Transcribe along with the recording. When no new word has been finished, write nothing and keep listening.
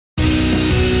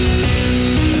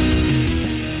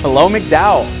Hello,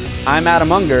 McDowell. I'm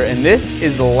Adam Unger, and this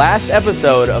is the last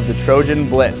episode of the Trojan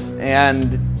Blitz. And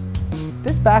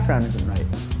this background isn't right.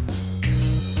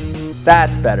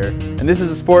 That's better. And this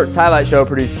is a sports highlight show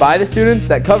produced by the students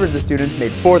that covers the students,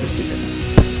 made for the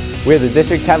students. We have the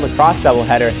District 10 lacrosse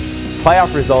doubleheader,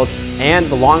 playoff results, and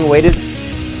the long-awaited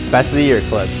Best of the Year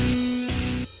clips.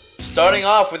 Starting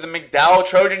off with the McDowell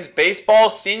Trojans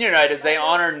baseball senior night as they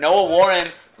honor Noah Warren,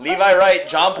 Levi Wright,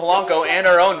 John Polanco, and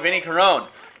our own Vinny Carone.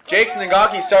 Jake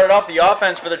Nagaki started off the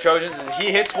offense for the Trojans as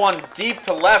he hits one deep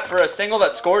to left for a single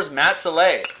that scores Matt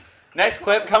Saleh. Next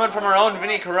clip coming from our own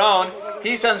Vinny Carone.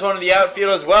 He sends one to the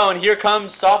outfield as well, and here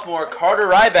comes sophomore Carter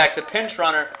Ryback, the pinch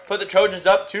runner, put the Trojans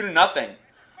up 2-0.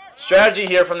 Strategy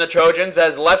here from the Trojans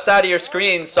as left side of your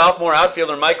screen, sophomore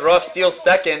outfielder Mike Ruff steals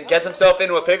second, gets himself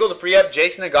into a pickle to free up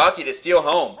Jake Nagaki to steal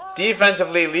home.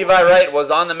 Defensively, Levi Wright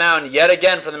was on the mound yet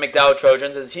again for the McDowell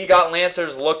Trojans as he got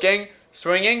Lancers looking,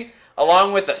 swinging,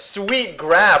 along with a sweet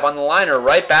grab on the liner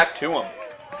right back to him.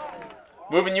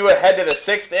 Moving you ahead to the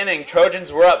 6th inning,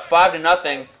 Trojans were up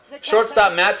 5-0.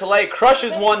 Shortstop Matt Saleh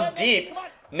crushes one deep.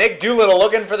 Nick Doolittle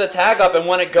looking for the tag up, and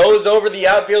when it goes over the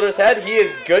outfielder's head, he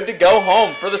is good to go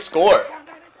home for the score.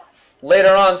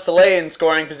 Later on, Saleh in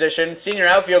scoring position, senior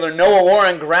outfielder Noah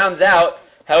Warren grounds out.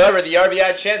 However, the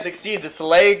RBI chance exceeds as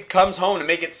Saleh comes home to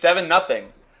make it 7-0.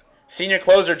 Senior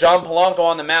closer John Polanco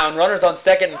on the mound, runners on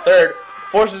second and third,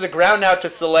 forces a ground out to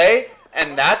Saleh,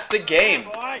 and that's the game.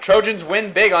 Trojans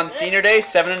win big on senior day,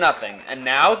 7-0. And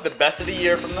now, the best of the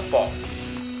year from the fall.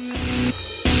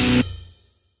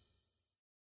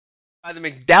 By the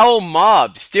McDowell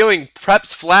mob, stealing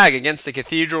Prep's flag against the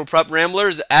Cathedral Prep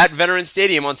Ramblers at Veterans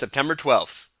Stadium on September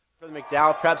 12th. For the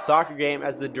McDowell Prep soccer game,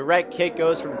 as the direct kick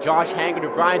goes from Josh Hanger to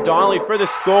Brian Donnelly for the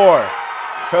score.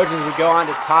 Trojans would go on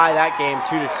to tie that game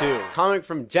 2-2. Coming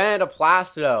from Jenna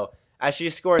Placido, as she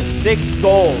scores 6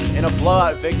 goals in a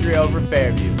blowout victory over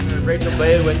Fairview. Rachel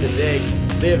Bailey with the dig.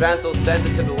 Leah Venzel sends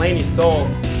it to Delaney Soul.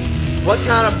 What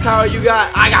kind of power you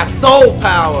got? I got soul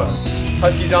power!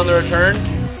 Huskies on the return.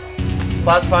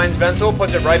 Platz finds Venzel,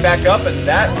 puts it right back up, and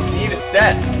that would be the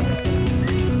set.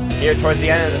 Here towards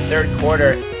the end of the third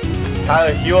quarter,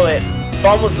 Tyler Hewlett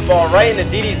fumbles the ball right into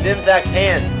Didi Zimzak's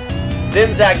hands.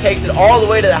 Zimzak takes it all the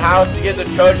way to the house to give the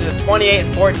Trojans a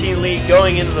 28-14 lead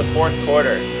going into the fourth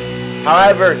quarter.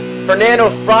 However, Fernando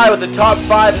Fry with the top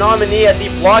 5 nominee as he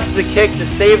blocks the kick to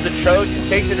save the Trojans.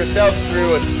 Takes it herself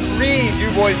through 3 Du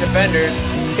Bois defenders,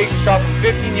 takes a shot from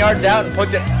 15 yards out and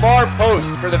puts it far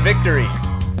post for the victory.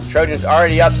 Trojans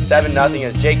already up 7-0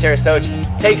 as Jake Tarasoch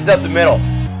takes it up the middle.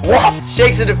 Whoa!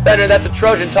 Shakes the defender, that's a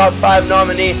Trojan top 5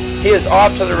 nominee. He is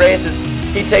off to the races.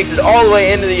 He takes it all the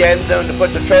way into the end zone to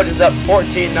put the Trojans up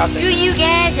 14-0. You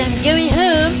guys, I'm going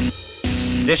home.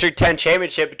 District 10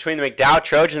 championship between the McDowell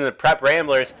Trojans and the Prep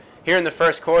Ramblers. Here in the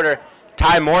first quarter,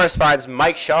 Ty Morris finds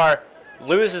Mike Shar,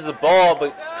 loses the ball,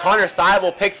 but Connor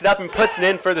Seibel picks it up and puts it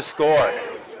in for the score.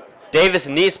 Davis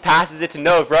Neese passes it to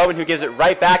Noah Vroman, who gives it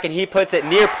right back, and he puts it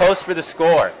near post for the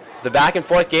score. The back and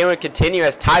forth game would continue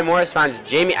as Ty Morris finds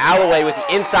Jamie Alloway with the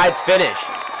inside finish.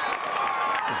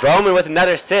 Vroman with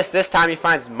another assist. This time he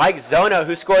finds Mike Zona,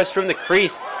 who scores from the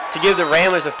crease to give the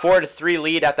Ramblers a 4-3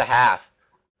 lead at the half.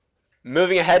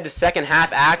 Moving ahead to second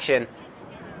half action,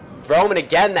 Vroman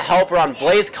again the helper on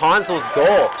Blaze Consol's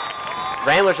goal.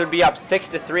 Ramblers would be up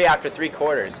 6-3 after 3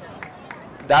 quarters.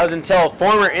 That was until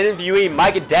former interviewee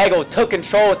Micah Daigle took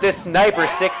control with this sniper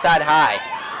stick side high.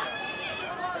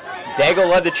 Daigle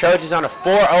led the Trojans on a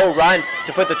 4-0 run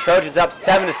to put the Trojans up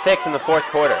 7-6 in the fourth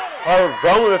quarter. However,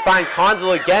 Vroman would find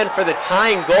Consol again for the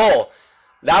tying goal.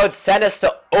 That would send us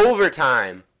to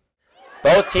overtime.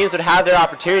 Both teams would have their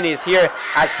opportunities here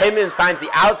as Hidman finds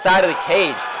the outside of the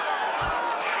cage.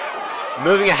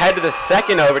 Moving ahead to the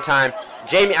second overtime,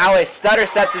 Jamie Alloway stutter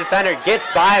steps the defender, gets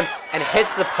by him, and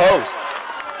hits the post.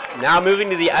 Now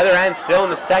moving to the other end, still in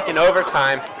the second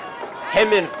overtime,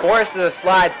 Hidman forces a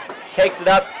slide, takes it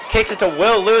up, kicks it to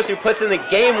Will Lewis, who puts in the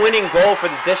game-winning goal for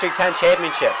the District 10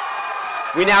 championship.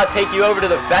 We now take you over to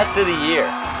the best of the year.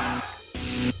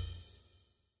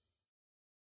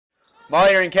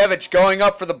 Molly Rinkiewicz going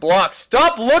up for the block.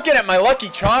 Stop looking at my Lucky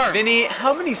Charm! Vinny,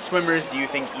 how many swimmers do you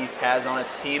think East has on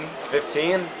its team?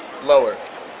 15, Lower.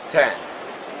 10,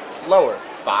 Lower.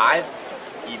 5,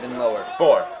 Even lower.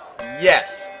 4.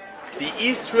 Yes. The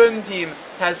East swim team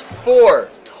has 4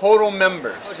 total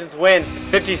members. Trojans win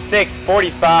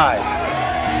 56-45.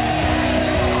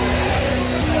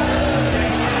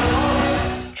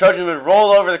 Trojans would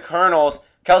roll over the Colonels.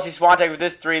 Kelsey Swantek with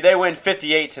this 3. They win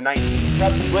 58-19.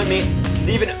 Prep swim meet.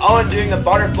 Stephen Owen doing the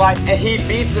butterfly, and he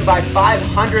beats them by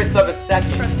 5/100ths of a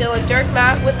second. From Dylan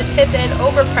Dirkmatt with the tip in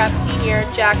over Prep senior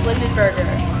Jack Lindenberger.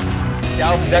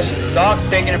 McDowell possession. Sox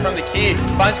taking it from the key.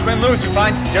 Finds Quinn Lewis, who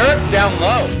finds Dirk down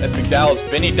low. As McDowell's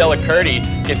Vinny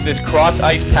gets this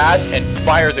cross-ice pass and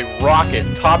fires a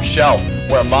rocket top shelf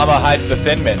where Mama hides the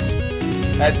Thin Mints.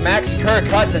 As Max Kerr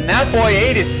cuts, and that boy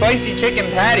ate his spicy chicken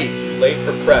patties. Late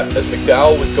for prep, as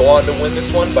McDowell would go on to win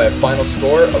this one by a final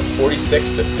score of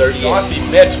 46-38. Saucy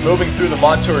Mitts moving through the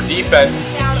Montour defense.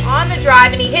 Down on the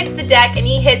drive, and he hits the deck, and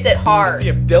he hits it hard. See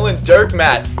a Dylan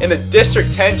Dirkmat in the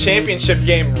District 10 championship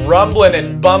game, rumbling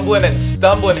and bumbling and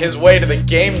stumbling his way to the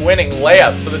game-winning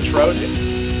layup for the Trojans.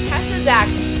 Tessa Zach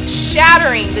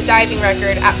shattering the diving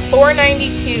record at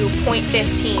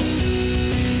 492.15.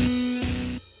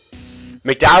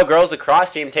 McDowell girls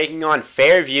lacrosse team taking on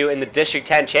Fairview in the District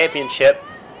 10 championship.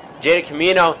 Jada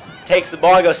Camino takes the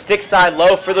ball and goes stick side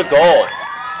low for the goal.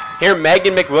 Here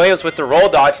Megan McWilliams with the roll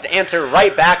dodge to answer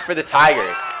right back for the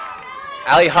Tigers.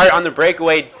 Allie Hart on the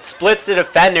breakaway splits the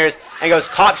defenders and goes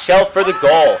top shelf for the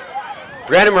goal.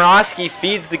 Brandon Morosky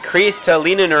feeds the crease to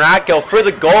Alina Naratko for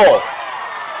the goal.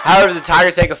 However, the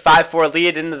Tigers take a 5-4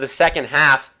 lead into the second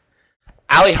half.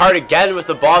 Allie Hart again with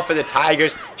the ball for the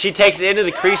Tigers. She takes it into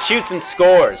the crease, shoots, and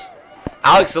scores.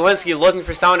 Alex Zielinski looking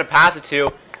for someone to pass it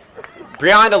to.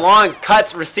 Brianna Long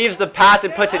cuts, receives the pass,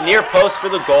 and puts it near post for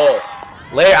the goal.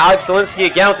 Later, Alex Zielinski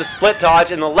again with the split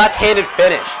dodge and the left-handed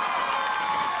finish.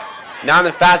 Now in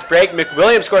the fast break,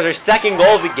 McWilliams scores her second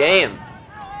goal of the game.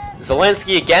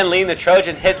 Zielinski again leading the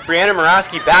Trojans, hits Brianna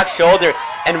Morosky back shoulder,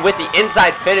 and with the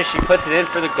inside finish, she puts it in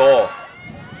for the goal.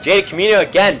 Jada Camino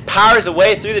again powers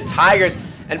away through the Tigers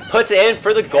and puts it in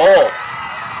for the goal.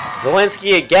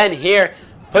 Zielinski again here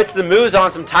puts the moves on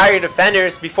some Tiger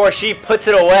defenders before she puts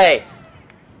it away.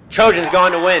 Trojans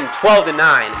going to win 12-9.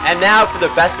 And now for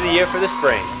the best of the year for the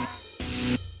spring.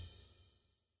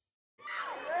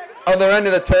 On the end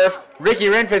of the turf, Ricky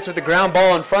Renfis with the ground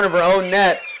ball in front of her own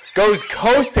net goes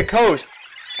coast to coast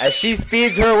as she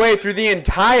speeds her way through the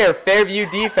entire Fairview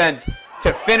defense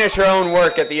to finish her own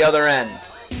work at the other end.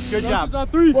 Good job. 1,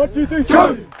 2, 3,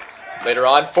 charge! Later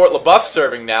on, Fort LaBeouf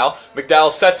serving now.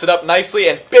 McDowell sets it up nicely,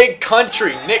 and big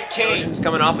country, Nick Kane. Trojans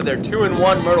coming off of their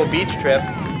 2-1 Myrtle Beach trip,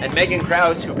 and Megan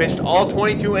Krause, who pitched all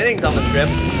 22 innings on the trip,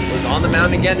 was on the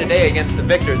mound again today against the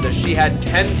Victors as she had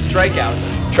 10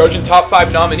 strikeouts. Trojan top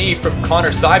 5 nominee from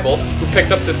Connor Seibel, who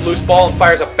picks up this loose ball and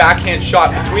fires a backhand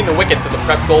shot between the wickets of the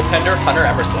prep goaltender, Hunter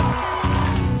Emerson.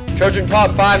 Trojan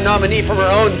top 5 nominee from her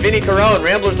own, Vinny Carone.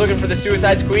 Ramblers looking for the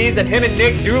suicide squeeze, and him and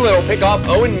Nick Doolittle pick off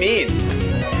Owen Means.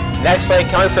 Next play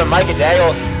coming from Mike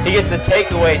McDowell. He gets the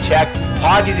takeaway check,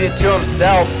 hoggies it to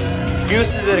himself,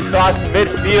 uses it across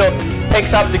midfield,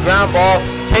 picks up the ground ball,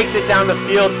 takes it down the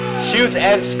field, shoots,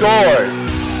 and scores.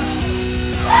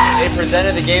 They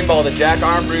presented the game ball to Jack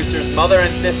Armbruster's mother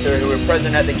and sister who were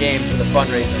present at the game for the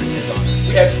fundraiser in his honor.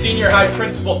 We have senior high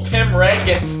principal Tim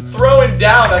Rankin throwing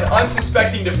down an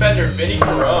unsuspecting defender, Vinny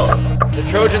Carone. The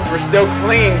Trojans were still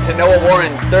clinging to Noah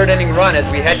Warren's third inning run as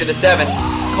we head to the 7th.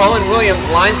 Colin Williams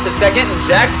lines to second, and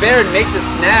Jack Baird makes the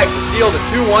snag to seal the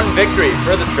 2-1 victory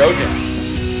for the Trojans.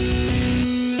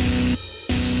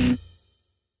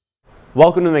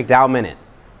 Welcome to McDowell Minute.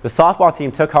 The softball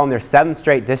team took home their 7th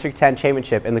straight District 10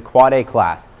 championship in the Quad A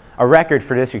class, a record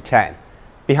for District 10.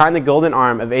 Behind the golden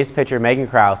arm of ace pitcher Megan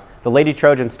Krause, the Lady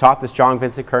Trojans topped the strong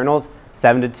Vincent Colonels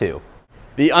 7-2.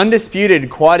 The undisputed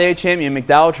Quad A champion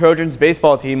McDowell Trojans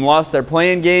baseball team lost their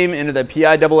play-in game into the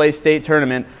PIAA state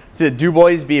tournament to the Du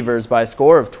Bois Beavers by a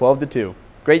score of 12-2.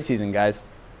 Great season, guys.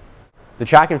 The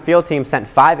track and field team sent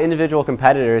 5 individual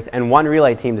competitors and 1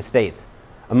 relay team to states.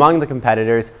 Among the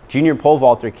competitors, junior pole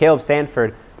vaulter Caleb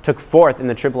Sanford took 4th in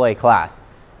the AAA class.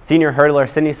 Senior hurdler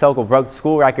Sydney Sokol broke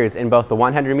school records in both the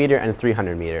 100-meter and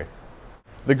 300-meter.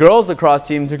 The girls lacrosse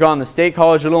team took on the State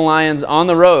College Little Lions on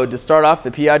the road to start off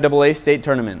the PIAA state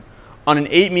tournament. On an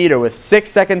 8-meter with 6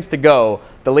 seconds to go,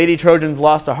 the Lady Trojans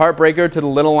lost a heartbreaker to the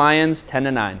Little Lions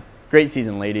 10-9. Great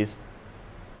season, ladies.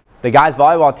 The guys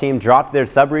volleyball team dropped their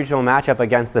sub-regional matchup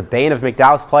against the bane of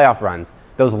McDowell's playoff runs,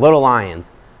 those Little Lions.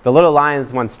 The Little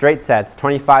Lions won straight sets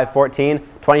 25-14,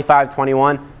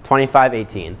 25-21,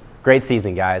 25-18. Great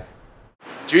season, guys.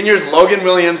 Juniors Logan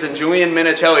Williams and Julian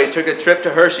Minicelli took a trip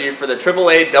to Hershey for the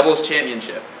AAA Doubles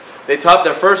Championship. They topped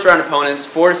their first round opponents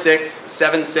 4-6,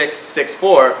 7-6,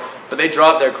 6-4, but they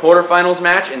dropped their quarterfinals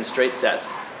match in straight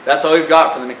sets. That's all we've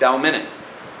got for the McDowell Minute.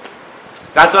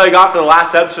 That's all we got for the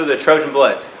last episode of the Trojan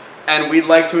Blitz. And we'd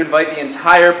like to invite the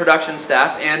entire production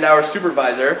staff and our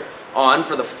supervisor on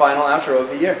for the final outro of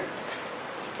the year.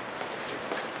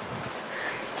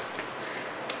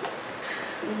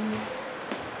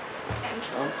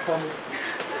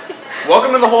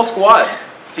 Welcome to the whole squad.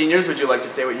 Seniors, would you like to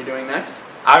say what you're doing next?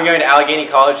 I'm going to Allegheny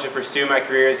College to pursue my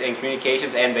careers in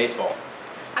communications and baseball.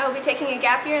 I will be taking a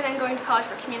gap year and then going to college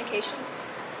for communications.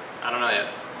 I don't know yet.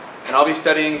 And I'll be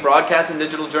studying broadcast and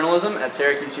digital journalism at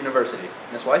Syracuse University.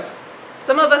 Miss Weiss?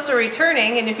 Some of us are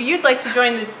returning, and if you'd like to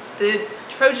join the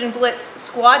Trojan Blitz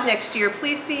squad next year,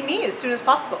 please see me as soon as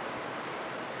possible.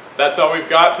 That's all we've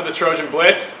got for the Trojan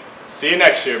Blitz. See you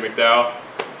next year, McDowell.